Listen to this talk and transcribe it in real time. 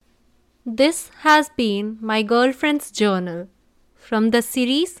This has been my girlfriend's journal from the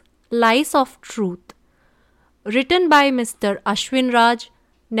series Lies of Truth, written by Mr. Ashwin Raj,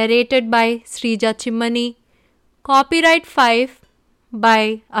 narrated by Srija Chimmani, copyright 5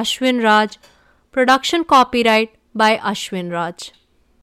 by Ashwin Raj, production copyright by Ashwin Raj.